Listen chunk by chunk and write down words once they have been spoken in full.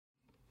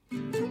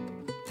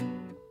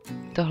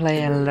Tohle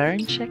je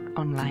LearnCheck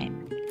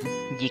Online.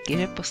 Díky,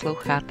 že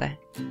posloucháte.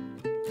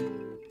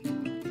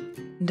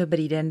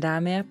 Dobrý den,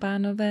 dámy a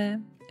pánové.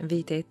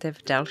 Vítejte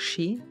v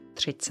další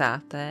 30.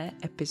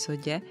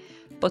 epizodě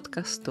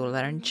podcastu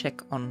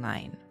LearnCheck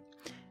Online.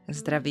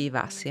 Zdraví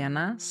vás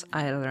Jana z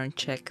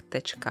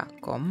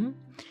ilearncheck.com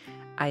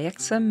a jak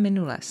jsem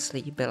minule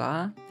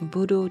slíbila,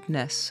 budu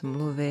dnes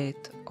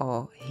mluvit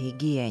o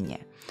hygieně.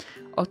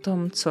 O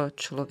tom, co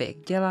člověk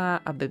dělá,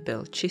 aby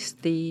byl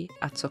čistý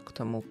a co k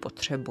tomu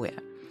potřebuje.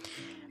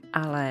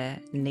 Ale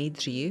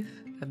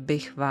nejdřív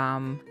bych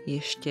vám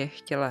ještě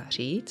chtěla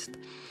říct,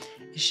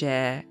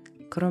 že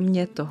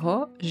kromě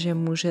toho, že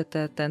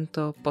můžete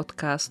tento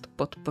podcast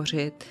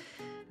podpořit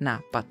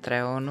na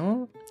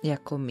Patreonu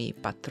jako mí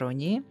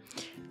patroni,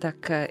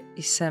 tak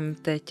jsem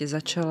teď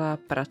začala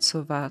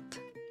pracovat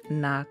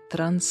na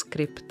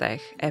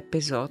transkriptech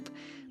epizod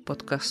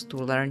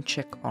podcastu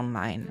LearnCheck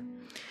Online.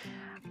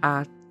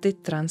 A ty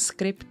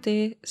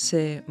transkripty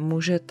si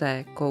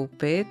můžete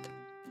koupit.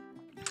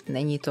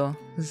 Není to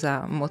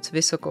za moc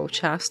vysokou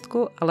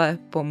částku, ale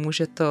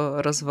pomůže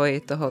to rozvoji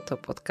tohoto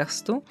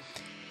podcastu.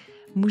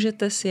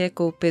 Můžete si je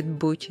koupit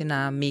buď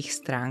na mých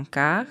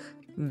stránkách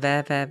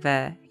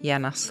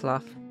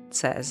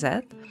www.janaslav.cz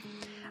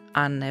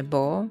a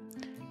nebo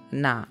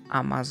na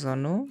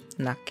Amazonu,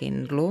 na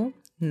Kindlu,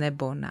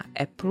 nebo na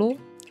Apple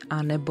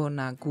a nebo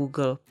na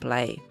Google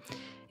Play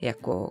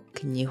jako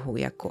knihu,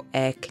 jako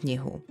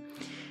e-knihu.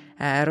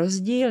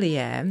 Rozdíl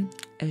je,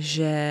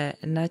 že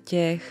na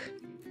těch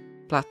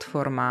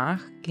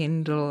platformách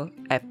Kindle,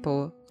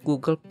 Apple,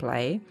 Google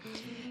Play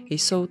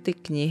jsou ty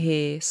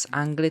knihy s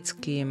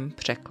anglickým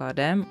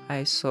překladem a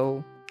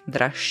jsou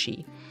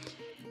dražší.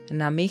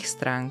 Na mých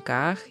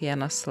stránkách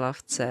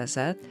janaslav.cz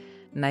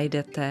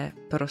najdete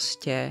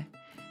prostě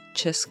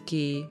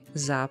český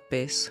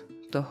zápis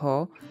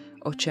toho,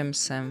 o čem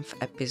jsem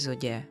v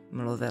epizodě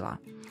mluvila.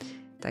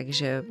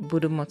 Takže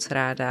budu moc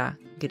ráda,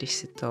 když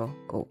si to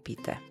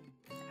koupíte.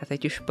 A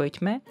teď už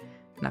pojďme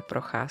na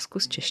procházku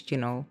s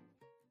češtinou.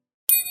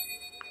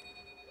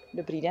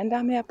 Dobrý den,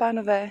 dámy a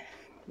pánové.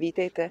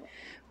 Vítejte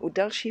u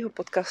dalšího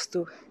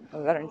podcastu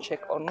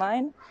LearnCheck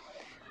Online.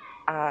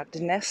 A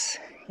dnes,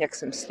 jak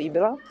jsem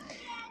slíbila,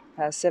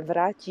 se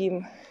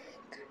vrátím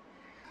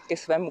ke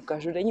svému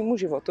každodennímu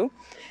životu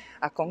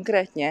a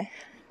konkrétně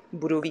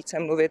budu více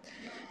mluvit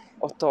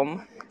o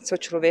tom, co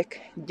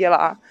člověk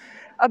dělá,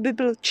 aby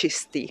byl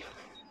čistý.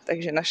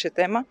 Takže naše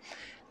téma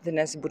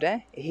dnes bude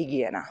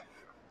hygiena.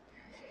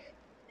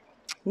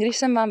 Když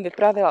jsem vám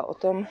vyprávěla o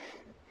tom,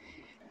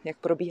 jak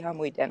probíhá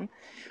můj den,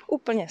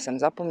 úplně jsem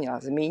zapomněla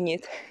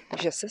zmínit,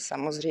 že se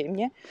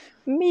samozřejmě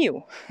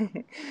myju.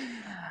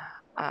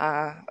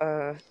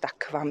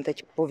 Tak vám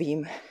teď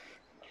povím,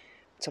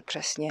 co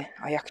přesně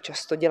a jak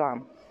často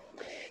dělám.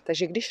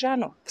 Takže když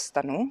ráno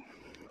vstanu,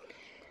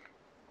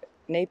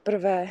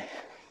 nejprve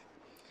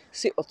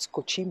si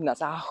odskočím na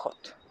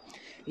záchod.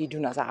 Jdu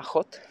na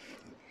záchod,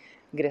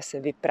 kde se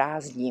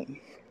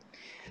vyprázdním.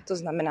 To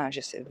znamená,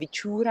 že se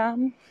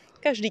vyčůrám.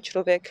 Každý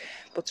člověk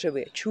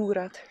potřebuje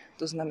čůrat,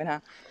 to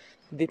znamená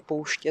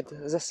vypouštět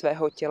ze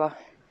svého těla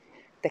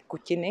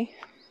tekutiny,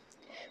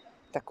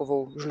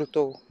 takovou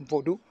žlutou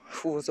vodu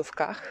v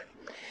uvozovkách.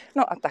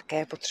 No a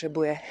také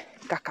potřebuje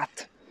kakat.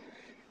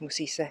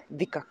 Musí se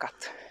vykakat.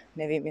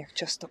 Nevím, jak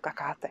často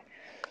kakáte.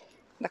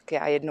 Tak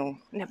já jednou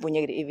nebo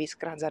někdy i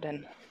víckrát za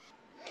den.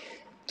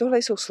 Tohle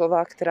jsou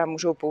slova, která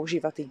můžou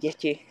používat i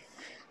děti.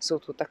 Jsou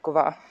to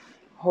taková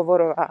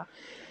hovorová,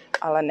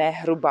 ale ne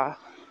hrubá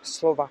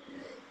slova.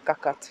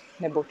 Kakat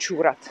nebo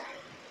čůrat.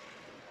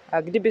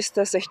 A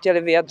kdybyste se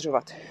chtěli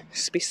vyjadřovat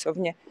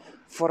spisovně,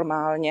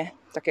 formálně,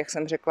 tak jak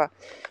jsem řekla,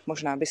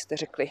 možná byste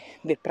řekli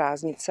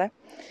vyprázdnit se,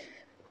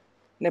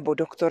 nebo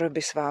doktor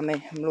by s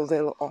vámi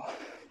mluvil o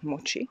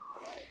moči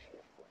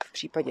v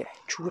případě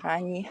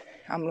čůrání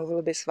a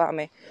mluvil by s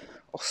vámi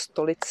o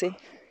stolici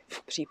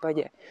v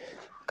případě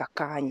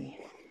kakání.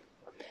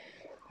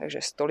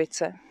 Takže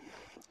stolice,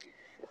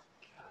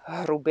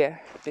 hrubě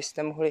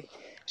byste mohli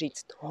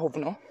říct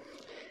hovno,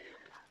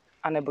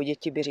 anebo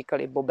děti by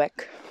říkali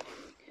bobek.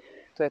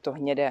 To je to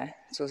hnědé,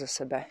 co ze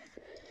sebe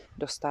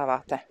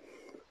dostáváte.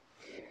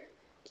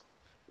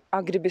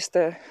 A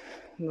kdybyste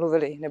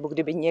mluvili, nebo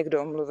kdyby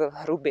někdo mluvil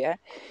hrubě,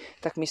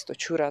 tak místo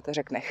čurat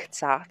řekne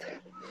chcát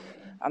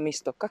a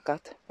místo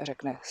kakat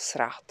řekne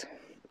srát.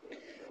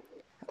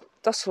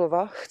 Ta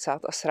slova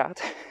chcát a srát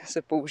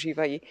se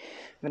používají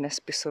v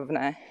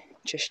nespisovné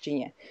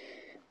češtině.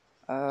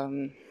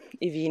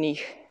 I v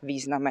jiných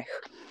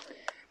významech.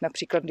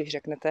 Například, když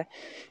řeknete,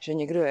 že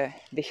někdo je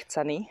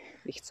vychcanej,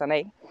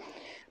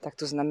 tak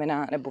to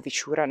znamená, nebo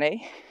vyčúranej,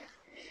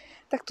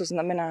 tak to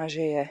znamená,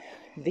 že je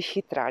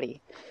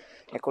vychytralý,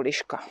 jako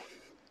liška.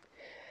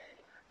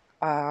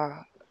 A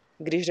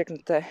když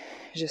řeknete,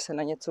 že se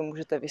na něco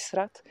můžete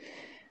vysrat,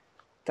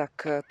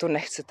 tak to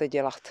nechcete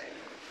dělat.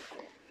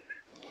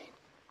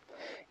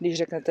 Když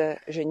řeknete,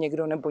 že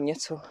někdo nebo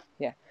něco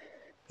je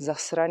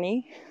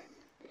zasraný,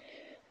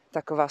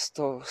 tak vás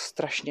to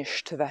strašně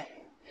štve.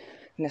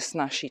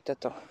 Nesnášíte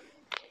to.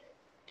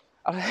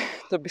 ale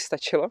to by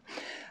stačilo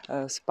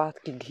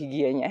zpátky k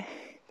hygieně.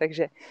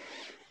 Takže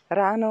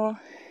ráno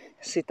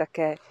si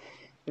také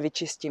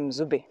vyčistím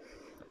zuby.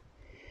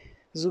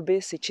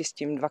 Zuby si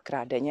čistím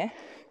 2krát denně,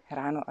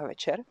 ráno a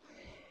večer,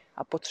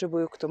 a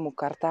potřebuju k tomu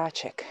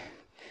kartáček.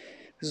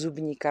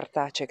 Zubní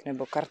kartáček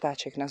nebo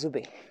kartáček na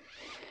zuby.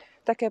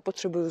 Také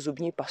potřebuju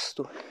zubní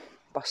pastu.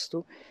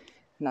 Pastu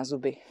na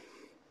zuby.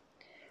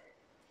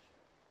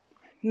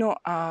 No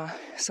a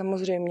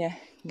samozřejmě,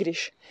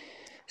 když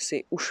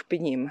si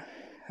ušpiním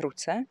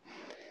ruce,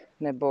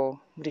 nebo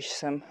když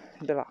jsem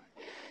byla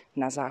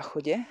na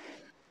záchodě,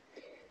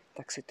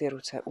 tak si ty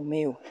ruce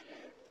umyju.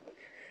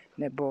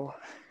 Nebo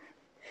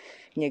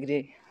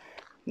někdy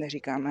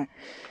neříkáme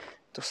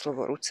to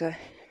slovo ruce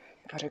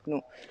a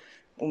řeknu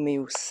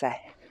umyju se.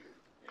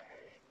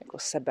 Jako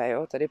sebe,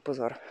 jo? Tady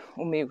pozor.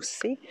 Umyju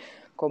si,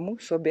 komu,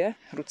 sobě,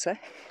 ruce,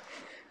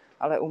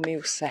 ale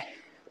umyju se,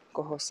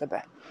 koho,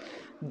 sebe.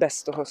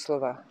 Bez toho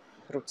slova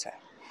ruce.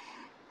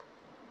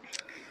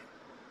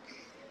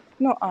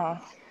 No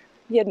a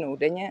jednou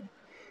denně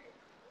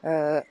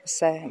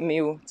se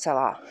myju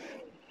celá.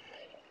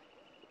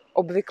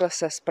 Obvykle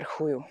se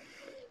sprchuju.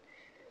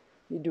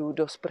 Jdu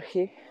do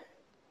sprchy,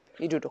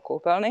 jdu do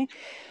koupelny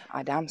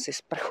a dám si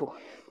sprchu.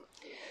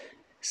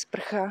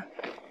 Sprcha,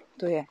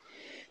 to je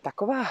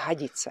taková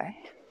hadice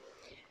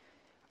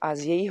a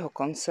z jejího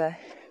konce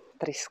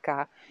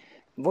tryská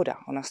voda,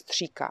 ona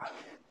stříká.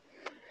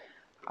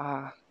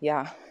 A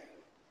já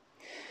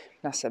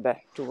na sebe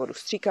tu vodu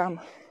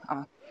stříkám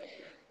a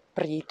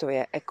prý to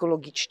je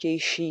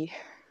ekologičtější,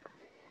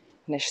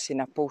 než si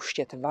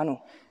napouštět vanu.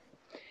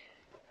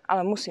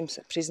 Ale musím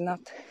se přiznat,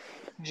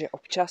 že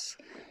občas,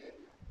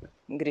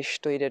 když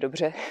to jde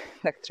dobře,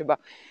 tak třeba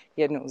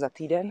jednou za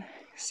týden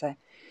se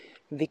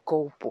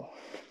vykoupu.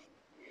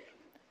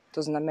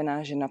 To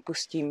znamená, že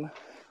napustím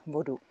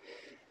vodu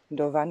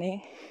do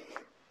vany,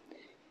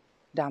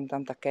 dám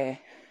tam také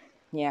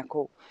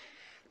nějakou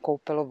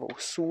koupelovou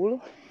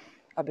sůl,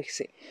 abych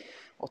si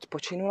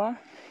odpočinula,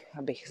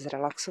 abych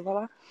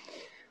zrelaxovala,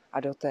 a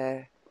do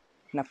té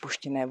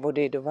napuštěné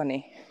vody do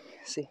vany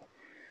si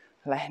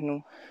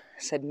lehnu,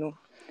 sednu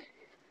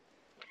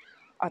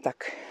a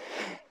tak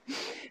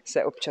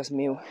se občas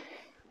myju.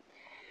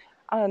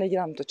 Ale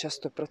nedělám to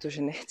často,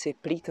 protože nechci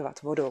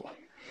plýtvat vodou.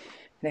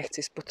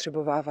 Nechci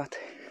spotřebovávat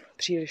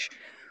příliš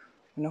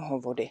mnoho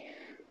vody.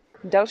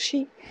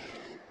 Další,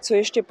 co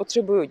ještě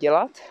potřebuju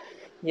dělat,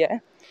 je,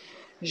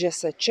 že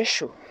se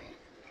češu.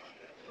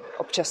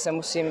 Občas se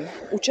musím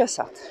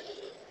učesat.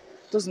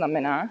 To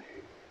znamená,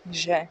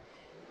 že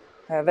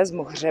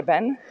vezmu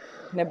hřeben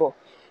nebo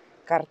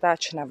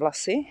kartáč na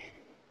vlasy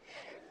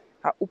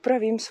a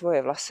upravím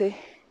svoje vlasy,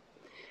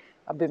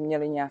 aby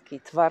měly nějaký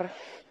tvar,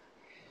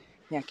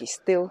 nějaký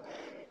styl,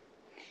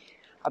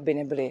 aby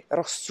nebyly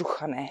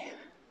rozcuchané.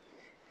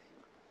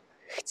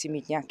 Chci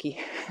mít nějaký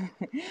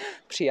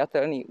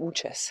přijatelný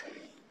účes.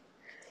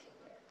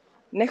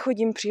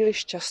 Nechodím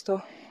příliš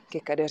často ke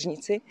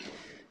kadeřnici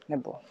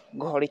nebo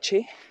k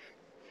holiči,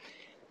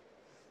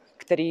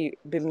 který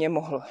by mě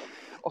mohl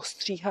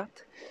ostříhat,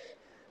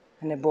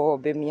 nebo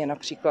by mě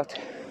například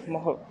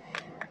mohl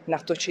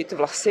natočit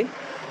vlasy,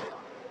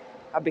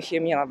 abych je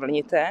měla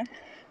vlnité,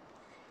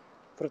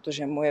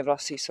 protože moje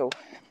vlasy jsou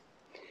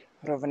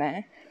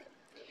rovné.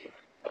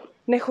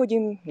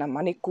 Nechodím na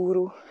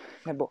manikúru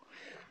nebo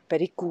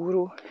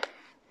pedikúru,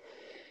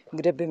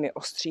 kde by mi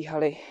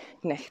ostříhali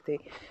nehty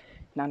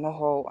na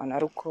nohou a na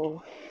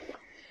rukou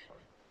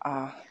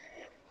a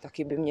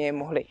taky by mě je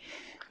mohli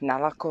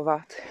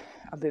nalakovat,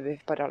 aby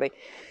vypadaly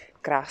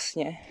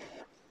krásně.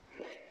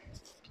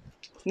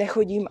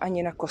 Nechodím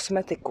ani na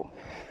kosmetiku.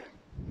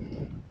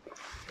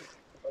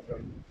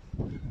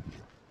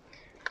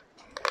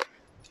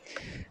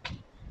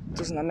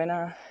 To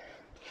znamená,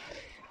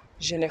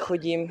 že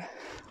nechodím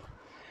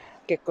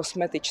ke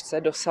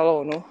kosmetičce do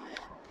salonu,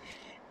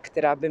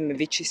 která by mi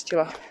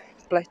vyčistila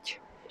pleť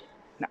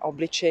na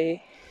obličeji.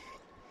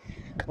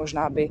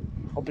 Možná by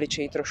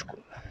obličej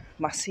trošku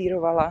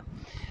masírovala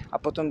a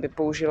potom by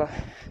použila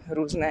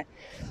různé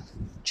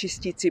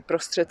čistící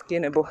prostředky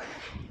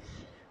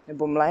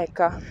nebo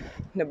mléka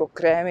nebo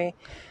krémy,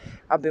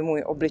 aby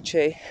můj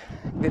obličej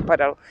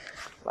vypadal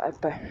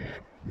lépe.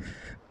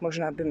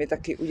 Možná by mi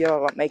taky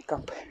udělala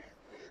make-up,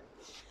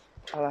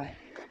 ale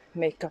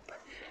make-up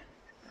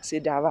si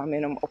dávám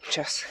jenom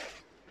občas,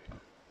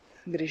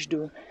 když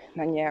jdu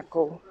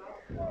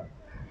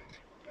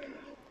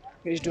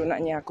na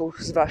nějakou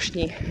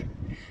zvláštní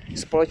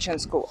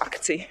společenskou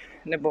akci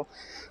nebo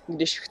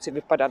když chci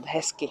vypadat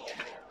hezky.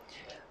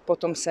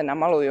 Potom se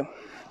namaluju.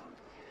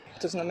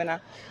 To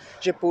znamená,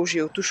 že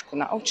použiju tužku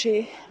na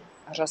oči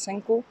a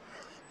řasenku,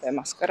 to je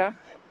maskara.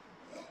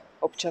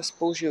 Občas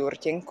použiju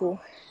rtěnku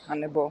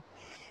nebo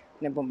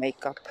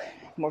make-up,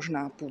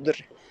 možná pudr,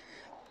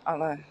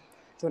 ale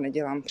to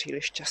nedělám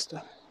příliš často.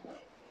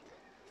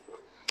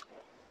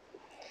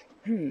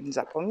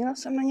 Zapomněla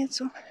jsem na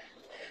něco?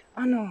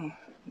 Ano,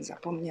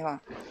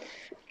 zapomněla.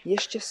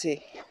 Ještě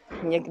si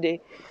někdy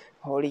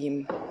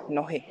holím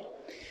nohy.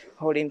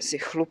 Holím si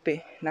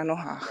chlupy na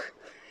nohách,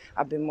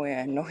 aby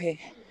moje nohy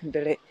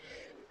byly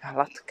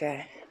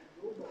hladké.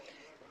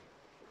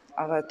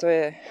 Ale to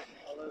je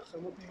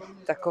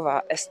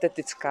taková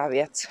estetická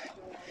věc.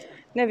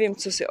 Nevím,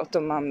 co si o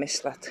tom mám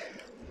myslet.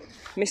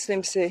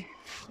 Myslím si,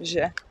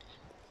 že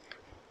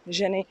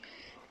ženy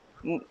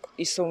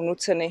jsou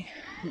nuceny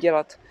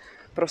dělat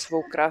pro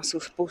svou krásu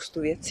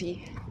spoustu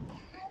věcí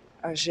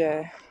a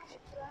že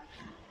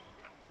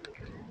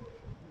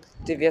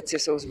ty věci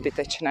jsou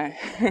zbytečné.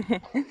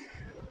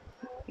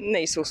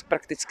 Nejsou z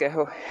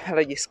praktického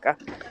hlediska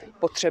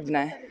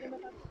potřebné.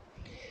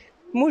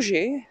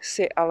 Muži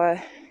si ale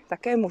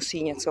také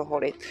musí něco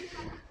holit.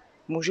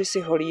 Muži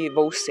si holí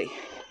vousy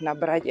na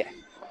bradě.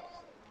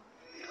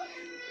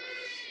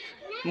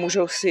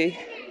 Můžou si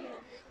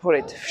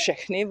holit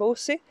všechny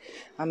vousy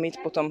a mít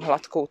potom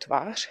hladkou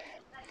tvář,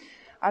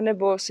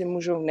 anebo si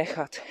můžou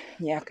nechat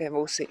nějaké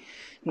vousy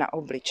na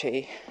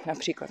obličeji.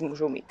 Například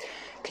můžou mít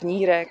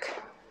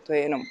knírek, to je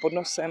jenom pod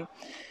nosem,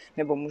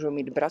 nebo můžou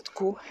mít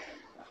bradku,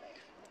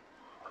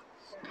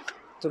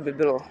 to by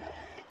bylo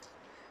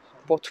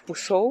pod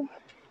pusou,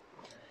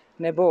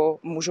 nebo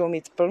můžou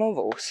mít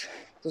plnovous,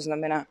 to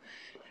znamená,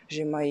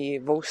 že mají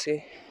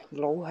vousy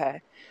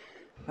dlouhé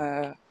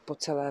po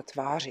celé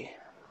tváři.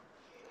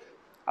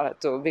 Ale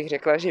to bych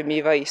řekla, že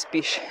mívají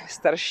spíš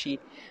starší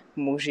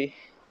muži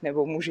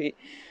nebo muži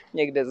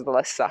někde z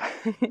lesa.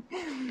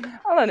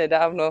 Ale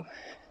nedávno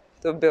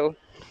to byl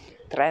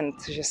trend,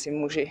 že si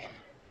muži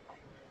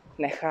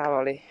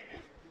nechávali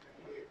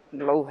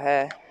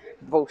dlouhé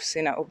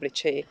vousy na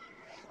obličeji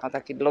a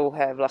taky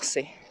dlouhé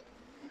vlasy.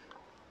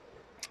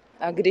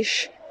 A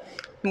když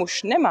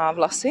muž nemá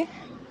vlasy,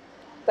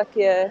 tak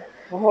je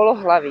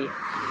holohlavý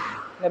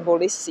nebo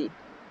lysý.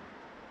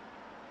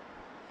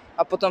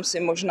 A potom si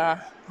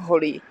možná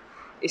holí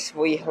i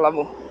svoji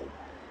hlavu,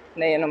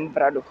 nejenom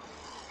bradu.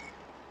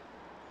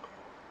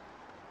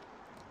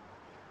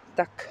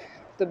 Tak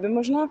to by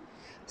možná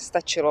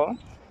stačilo.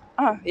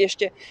 A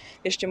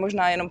ještě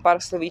možná jenom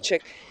pár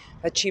slovíček,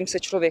 čím se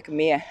člověk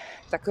myje.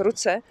 Tak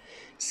ruce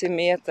si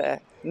myjete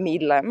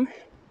mýdlem.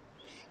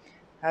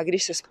 A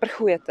když se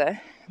sprchujete,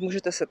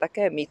 můžete se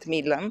také mít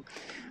mýdlem,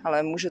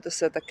 ale můžete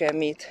se také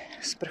mít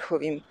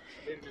sprchovým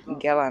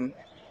gelem.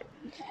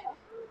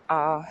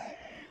 A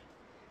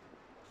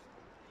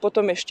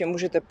potom ještě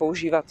můžete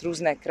používat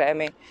různé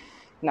krémy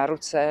na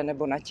ruce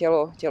nebo na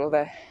tělo,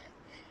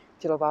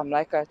 tělová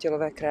mléka,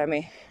 tělové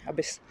krémy,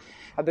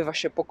 aby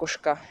vaše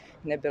pokožka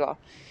nebyla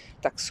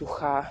tak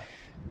suchá.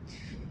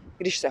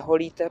 Když se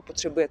holíte,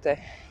 potřebujete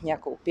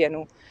nějakou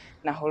pěnu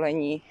na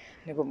holení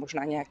nebo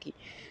možná nějaký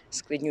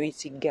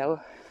sklidňující gel.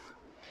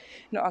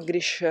 No a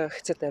když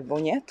chcete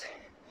vonět,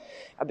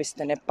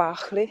 abyste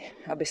nepáchli,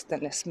 abyste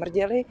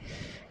nesmrděli,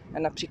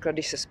 například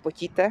když se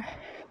spotíte,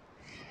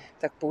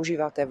 tak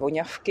používáte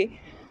voňavky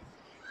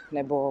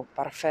nebo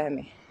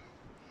parfémy.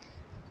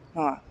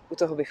 No a u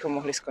toho bychom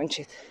mohli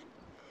skončit.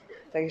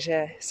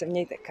 Takže se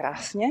mějte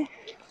krásně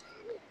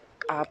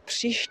a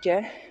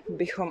příště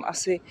bychom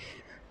asi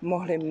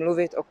mohli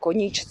mluvit o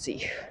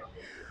koníčcích.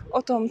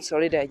 O tom, co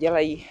lidé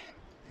dělají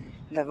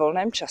ve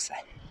volném čase.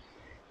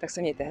 Tak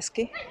se mějte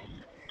hezky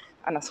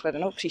a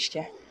nashledanou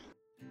příště.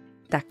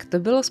 Tak to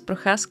bylo z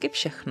procházky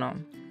všechno.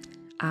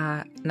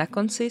 A na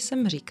konci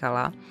jsem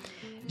říkala,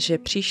 že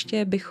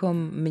příště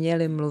bychom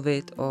měli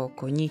mluvit o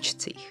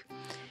koníčcích.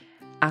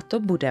 A to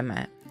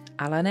budeme,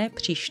 ale ne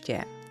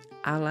příště,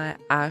 ale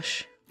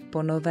až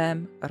po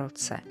novém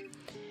roce.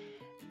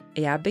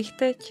 Já bych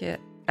teď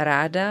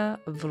ráda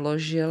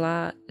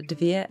vložila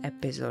 2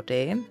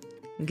 epizody,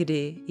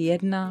 kdy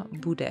jedna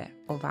bude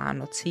o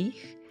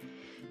Vánocích,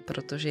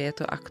 protože je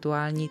to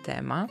aktuální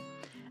téma,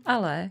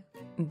 ale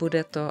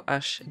bude to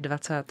až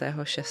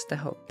 26.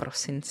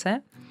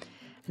 prosince.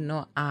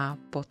 No a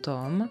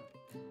potom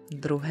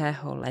 2.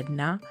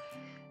 ledna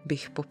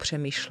bych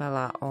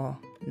popřemýšlela o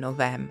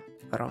novém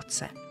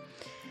roce,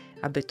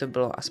 aby to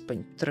bylo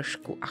aspoň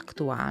trošku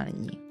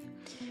aktuální.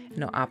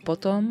 No a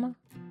potom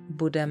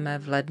budeme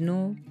v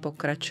lednu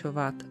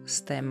pokračovat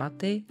s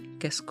tématy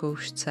ke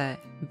zkoušce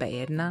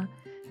B1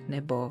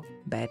 nebo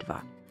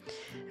B2.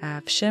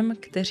 A všem,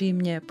 kteří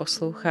mě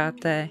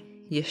posloucháte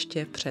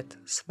ještě před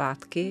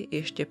svátky,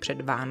 ještě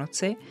před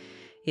Vánoci,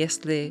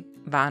 jestli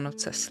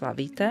Vánoce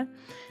slavíte,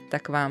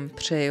 tak vám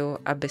přeju,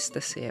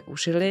 abyste si je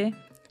užili,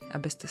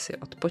 abyste si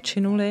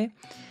odpočinuli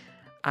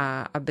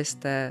a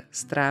abyste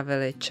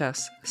strávili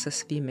čas se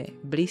svými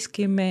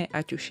blízkými,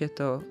 ať už je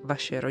to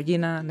vaše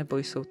rodina nebo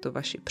jsou to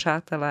vaši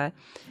přátelé,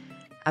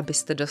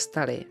 abyste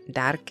dostali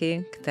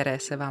dárky, které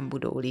se vám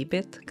budou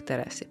líbit,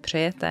 které si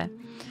přejete.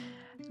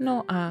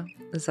 No a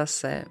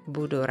zase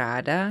budu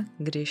ráda,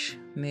 když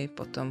mi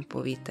potom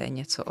povíte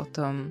něco o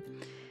tom,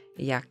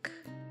 jak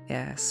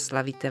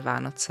slavíte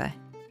Vánoce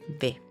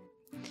vy.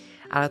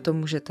 Ale to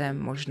můžete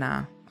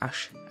možná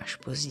až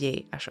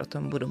později, až o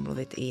tom budu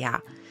mluvit i já.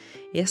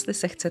 Jestli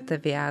se chcete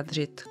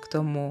vyjádřit k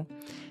tomu,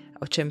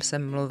 o čem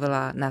jsem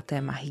mluvila na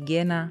téma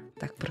hygiena,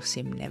 tak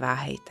prosím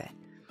neváhejte.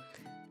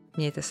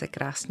 Mějte se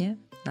krásně,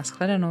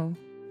 nashledanou.